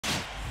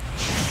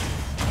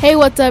Hey,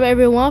 what's up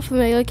everyone, from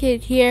the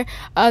kid here.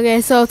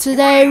 Okay, so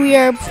today we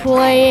are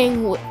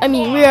playing, we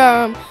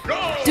are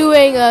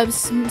doing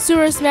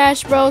Super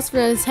Smash Bros. For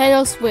the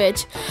Nintendo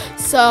Switch.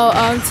 So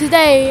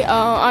today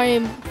I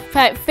am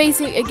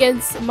facing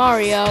against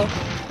Mario,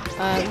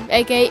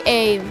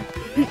 aka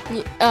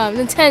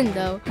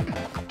Nintendo.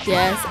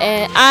 Yes,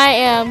 and I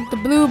am the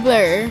blue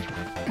blur.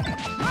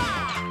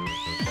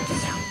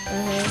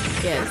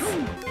 Yes.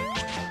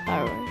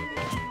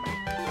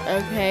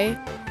 Alright. Okay.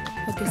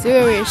 Okay, so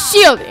we're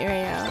shielding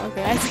right now.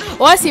 Okay, I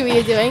see what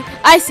you're doing.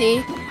 I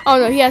see. Oh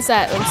no, he has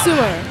that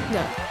sumo.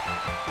 No.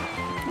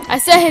 I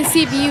set his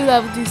CPU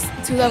level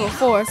to level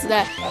 4 so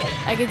that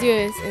I can do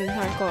this in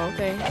hardcore,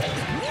 okay?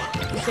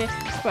 Okay.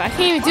 But I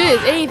can't even do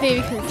this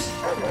anything because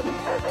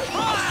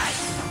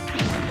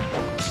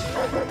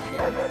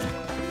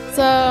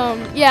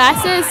yeah, I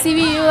set his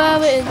CPU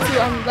level into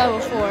level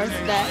 4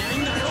 so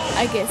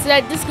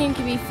that this game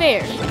can be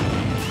fair. Okay,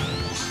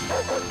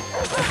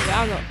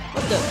 I don't know.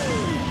 What the?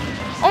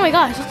 Oh my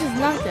gosh, I just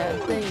knocked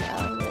that thing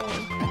out of the way.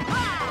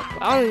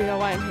 I don't even know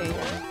why I'm hitting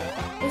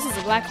that. This is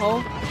a black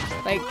hole.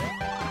 Like,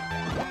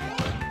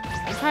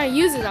 I'm trying to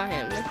use it on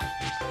him.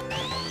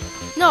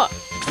 No,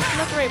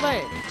 not the right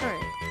button.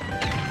 Alright.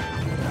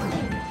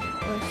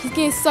 He's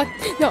getting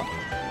sucked. No.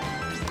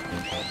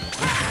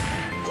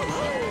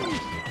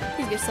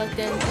 He's getting sucked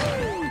in.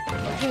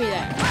 Oh, give me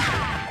that.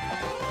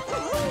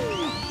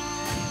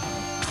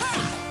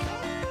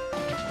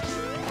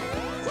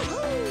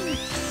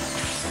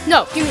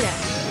 No, give me that.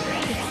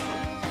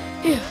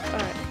 Yeah,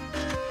 alright.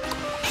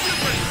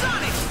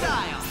 Supersonic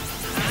style.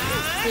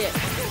 Yeah.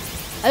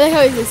 I like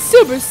how he's a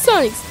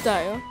supersonic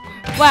style.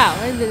 Wow,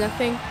 that did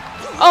nothing.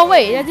 Oh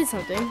wait, that did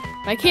something.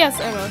 My chaos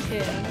emerald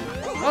hit him.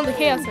 Oh, the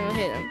chaos emerald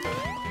hit him.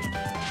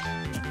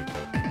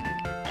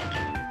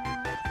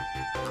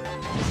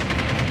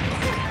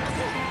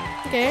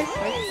 Okay.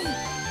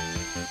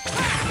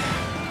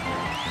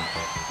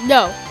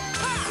 No.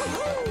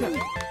 No.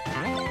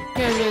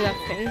 You're gonna do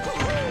nothing.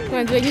 You're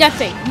gonna do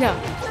nothing. No.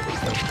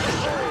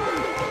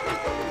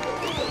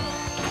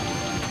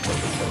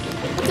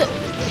 What's it?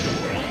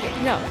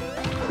 No.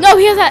 No,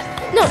 he has that.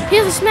 No, he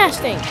has a smash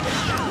thing.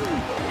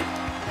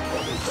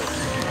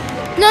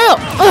 No, no.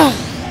 Ugh.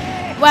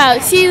 Wow,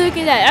 see, look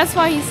at that. That's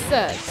why he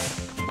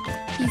sucks.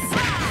 He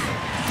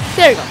sucks.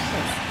 There we go.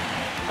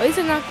 At least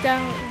I knocked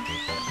down.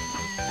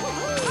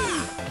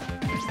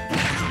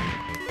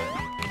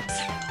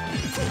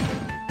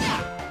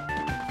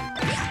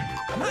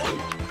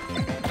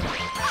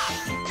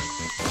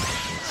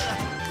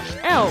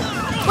 Ow.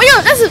 Wait,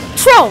 no, that's a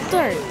troll.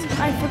 Darn it.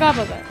 I forgot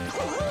about that.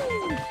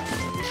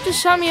 Just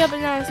shot me up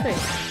and down in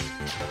space.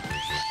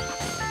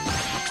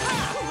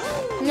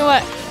 You know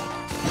what?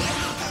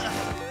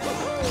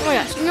 Oh my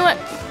gosh, you know what?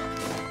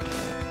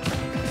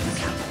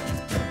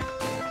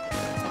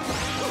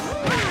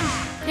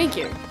 Thank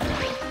you.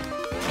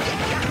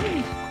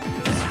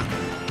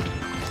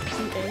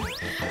 Okay.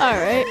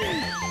 Alright.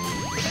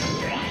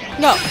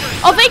 No.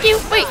 Oh, thank you.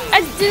 Wait,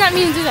 I did not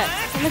mean to do that.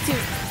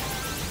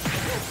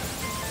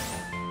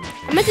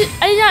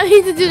 I did not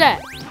mean to do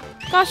that.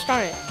 Gosh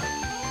darn it.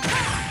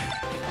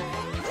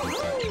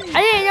 I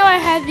didn't know I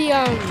had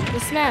the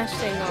smash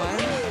thing on.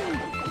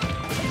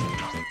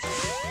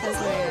 That's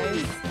very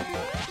nice.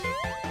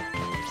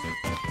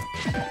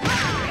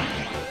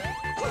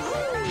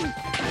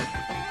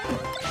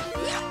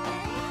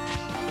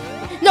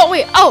 No,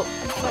 wait. Oh!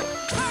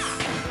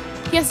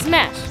 He has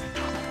smash.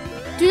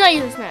 Do not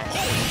use the smash.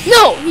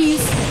 No!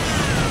 He's...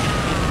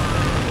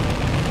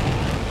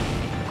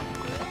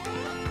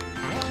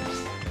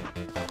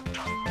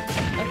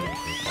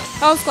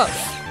 I was close.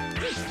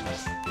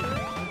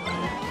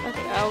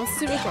 Okay, I was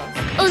super close.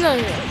 Oh no,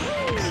 no, no.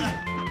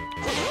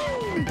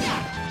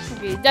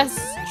 Okay, that's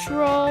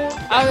troll.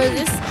 I don't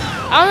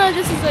know if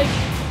this is like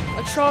a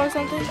troll or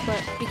something,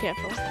 but be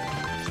careful.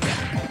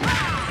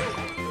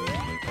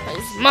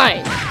 It's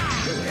mine.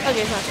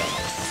 Okay, it's not troll.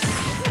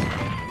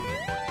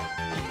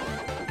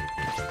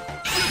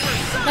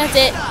 That's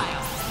it.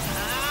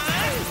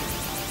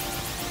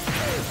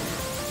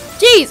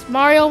 Jeez,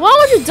 Mario, why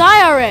would you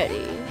die already?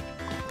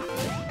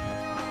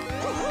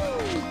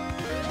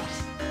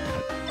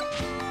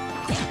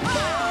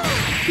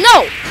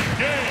 No!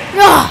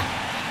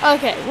 Ah!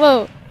 Okay,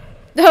 whoa.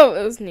 No,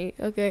 it was neat.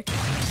 Okay.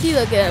 See,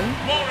 look at him.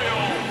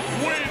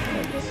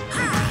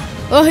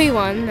 Oh, he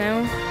won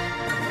now.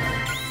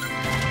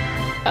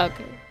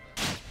 Okay.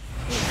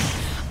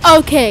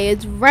 Okay,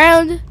 it's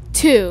round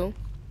 2.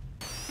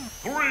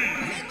 3, 2,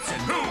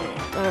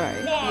 alright,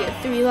 you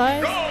get 3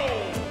 lives.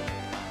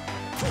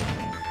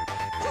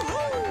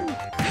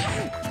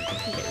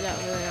 Okay, that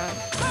really not.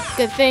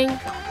 Good thing.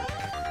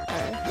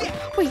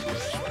 Alright. Wait.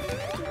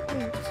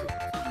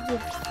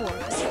 4.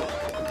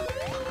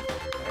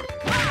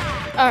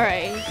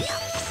 Alright.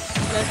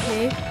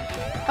 Okay.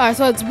 Alright,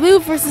 so it's blue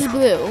versus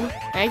blue.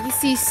 And you can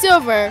see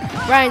silver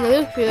riding the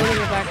loop in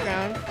the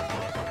background.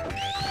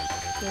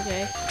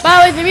 Okay. By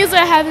the way, the music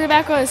I have in the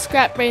background is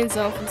Scrap Brain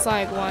Zone from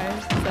Sonic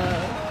 1. So,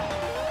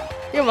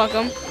 you're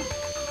welcome.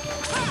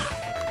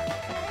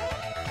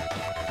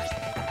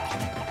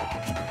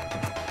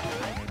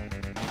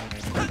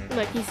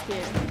 like he's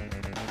scared.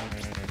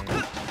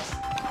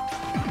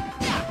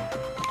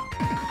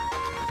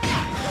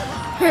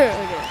 Okay.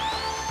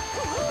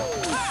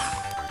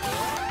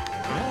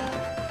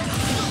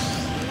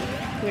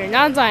 We're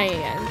not dying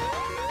again.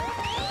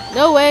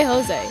 No way,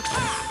 Jose.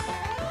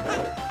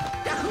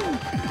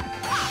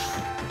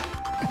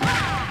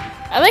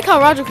 I like how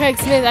Roger Craig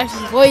Smith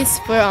actually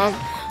voiced for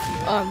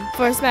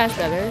Smash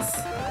Brothers.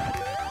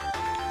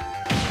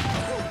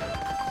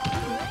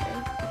 Okay.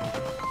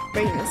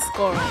 Breaking the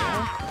score right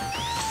now.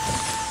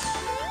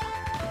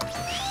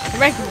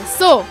 Breaking the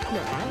soul.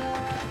 No.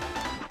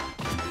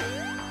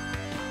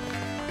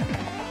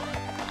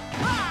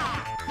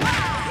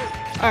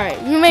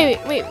 Alright,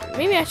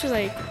 maybe I should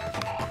like.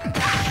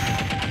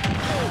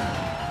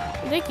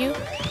 Thank you.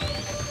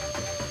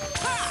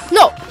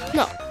 No,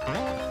 no.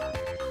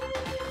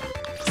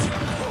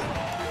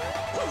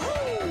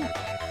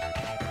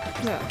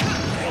 No.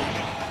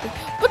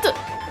 What the?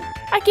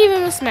 I gave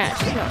him a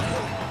smash. No.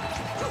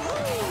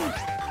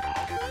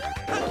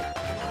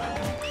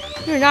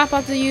 You're not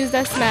about to use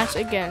that smash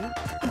again.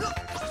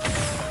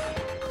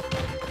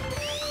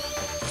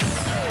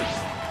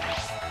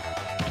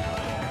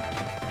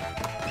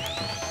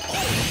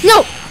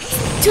 No!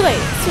 Too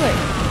late. Too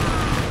late.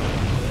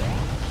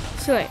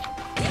 Too late.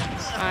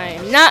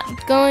 I'm not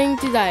going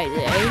to die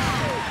today.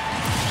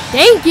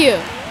 Thank you!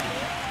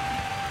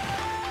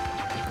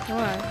 Come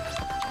on.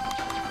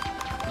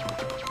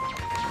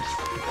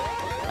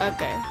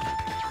 Okay.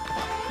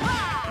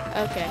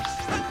 Okay.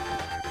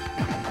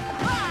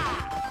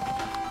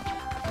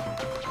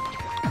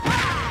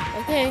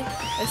 Okay.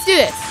 Let's do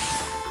this.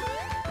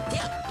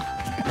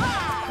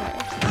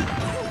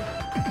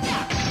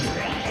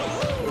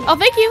 Oh,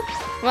 thank you.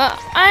 Well,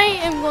 I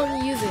am going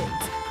to use it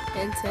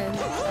in 10.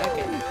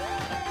 Okay.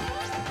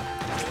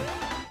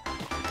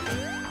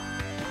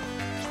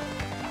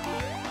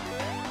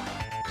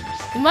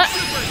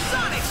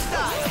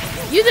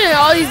 You did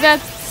all these bad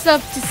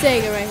stuff to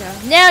Sega right now.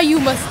 Now you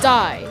must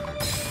die.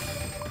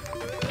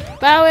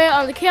 By the way,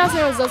 the Chaos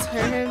Arrows does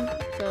hurt him,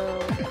 so.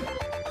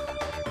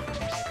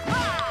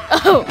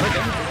 Oh,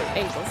 okay.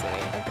 Ankle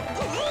swing.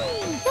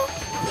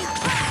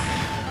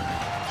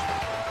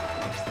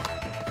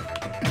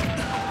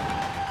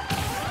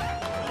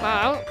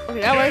 Wow,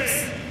 okay, that works.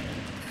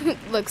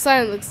 Look,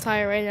 Silent looks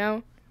tired right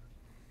now.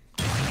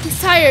 He's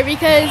tired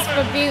because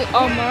of being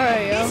on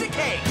Mario.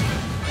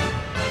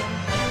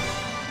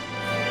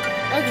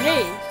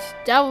 Okay,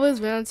 that was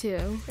round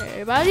 2.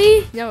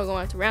 Everybody, now we're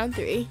going to round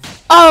 3.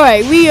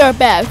 Alright, we are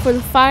back for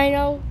the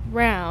final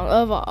round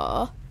of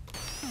all.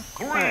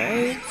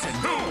 Alright.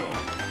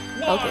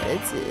 Okay,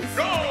 this is.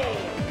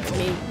 Let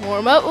me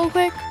warm up real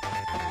quick.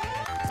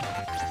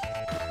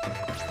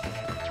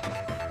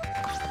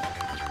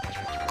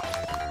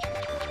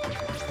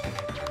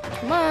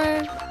 Come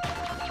on.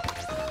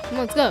 Come on,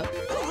 let's go.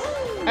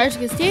 Alright, you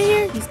can stay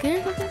here. You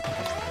scared of something?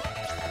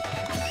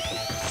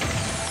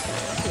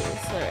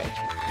 Alright.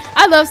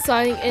 I love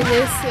Sonic in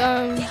this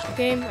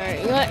game. Alright,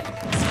 you know what?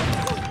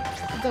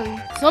 You've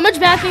done so much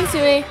bad things to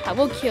me. I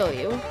will kill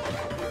you.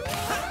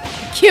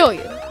 Kill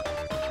you.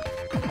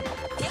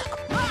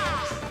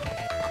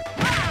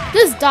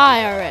 Just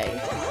die already.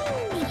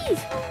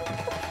 Jeez.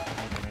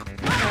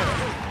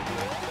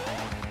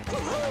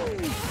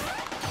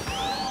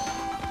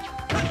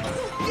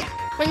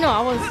 Wait, no,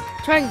 I was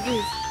trying to do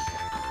this.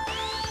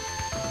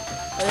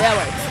 Oh, that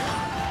works.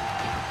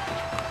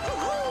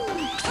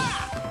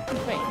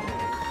 Wait.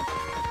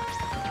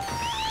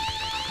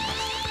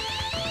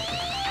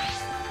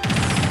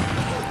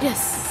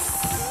 Yes.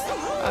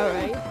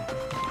 Alright.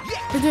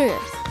 We're doing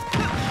this.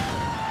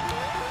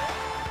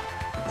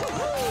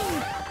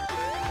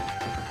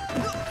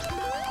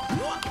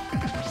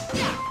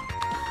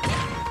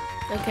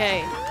 Okay.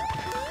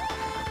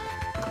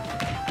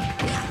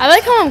 I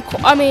like how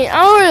I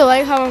don't really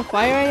like how I'm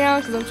quiet right now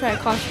because I'm trying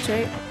to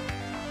concentrate.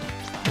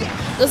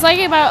 Just like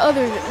about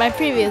my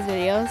previous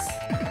videos.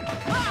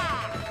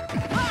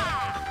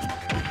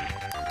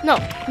 No,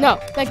 no,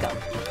 let go.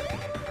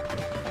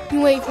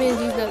 You wait for me to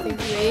do nothing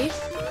to me.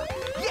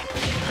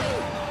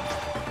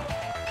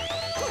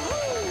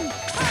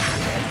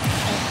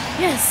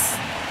 Yes!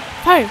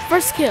 Fine,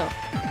 first kill.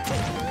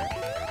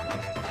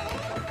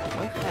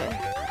 Okay.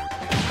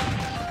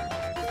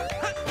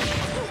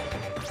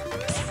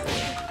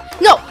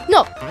 No!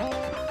 No!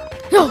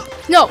 No!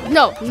 No!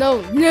 No!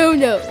 No! No!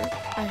 No!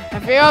 I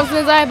figured I was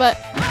gonna die, but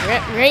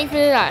you ain't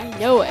gonna die.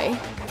 No way.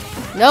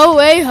 No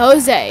way,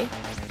 Jose.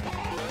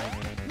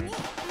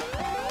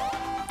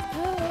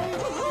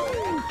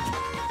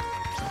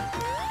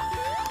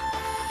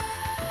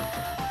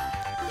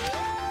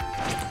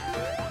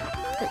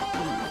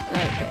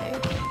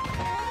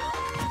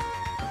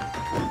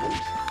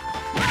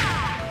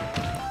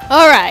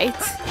 Alright.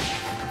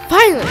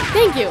 Finally,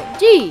 thank you.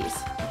 Jeez.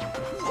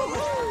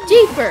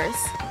 G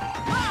first.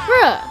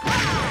 Bruh.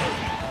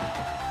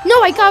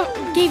 No, I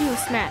gave you a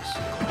smash.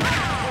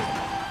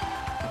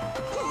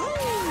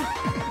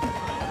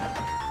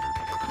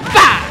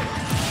 Bah!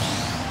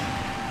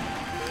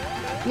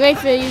 You ain't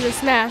finna use a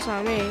smash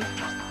on me.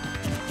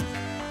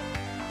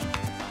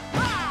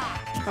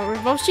 Oh,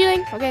 we're both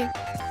shooting? Okay.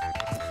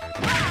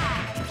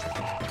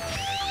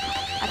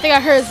 I think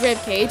I heard his rib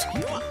cage.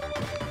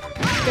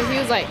 Because he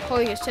was like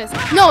holding his chest.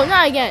 No,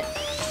 not again.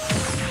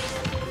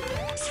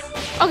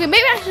 Okay,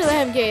 maybe I should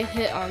let him get a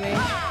hit on me.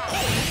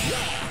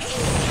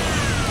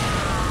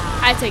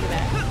 I take it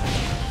back.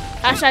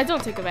 Actually, I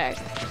don't take it back.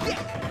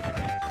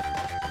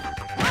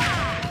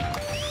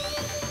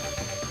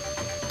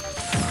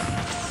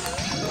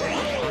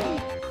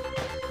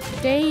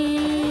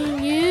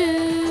 Dang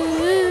you.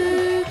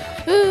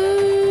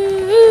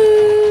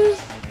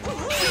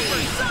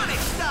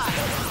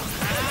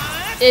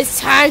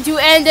 It's time to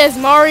end this,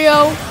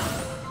 Mario.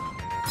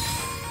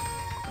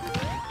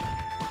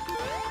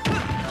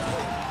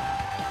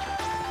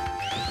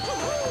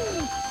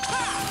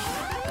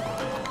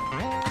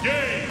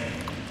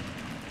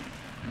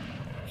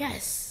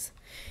 Yes.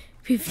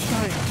 We've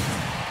done it.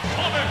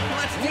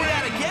 Let's do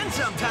that again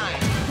sometime.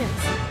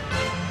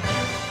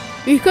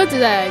 Yes. We could do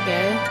that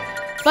again.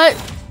 But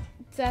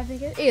I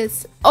think it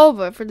is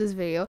over for this video.